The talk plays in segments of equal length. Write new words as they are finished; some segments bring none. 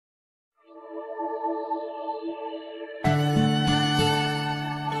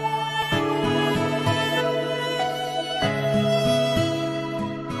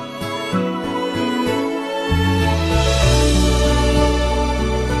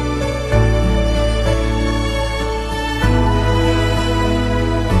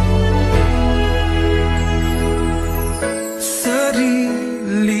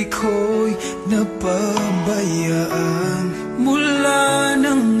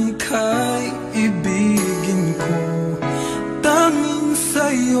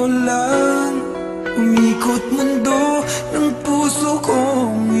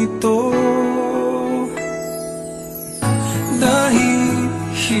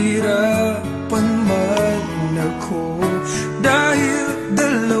nahihirapan man ako, dahil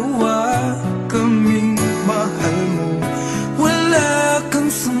dalawa kaming mahal mo. Wala kang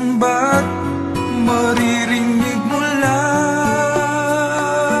sumbat maririnig mula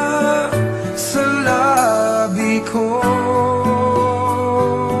sa labi ko.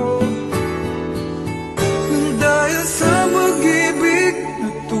 Nang dahil sa pag-ibig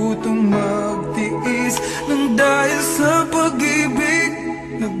natutong magtiis, nang dahil sa pag-ibig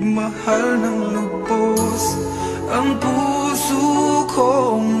nagmahal ng lubos ang puso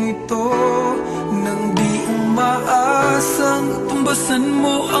kong ito. Nang di umaasang tumbasan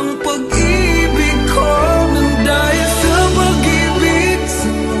mo ang pag-ibig ko, nang dahil sa pag-ibig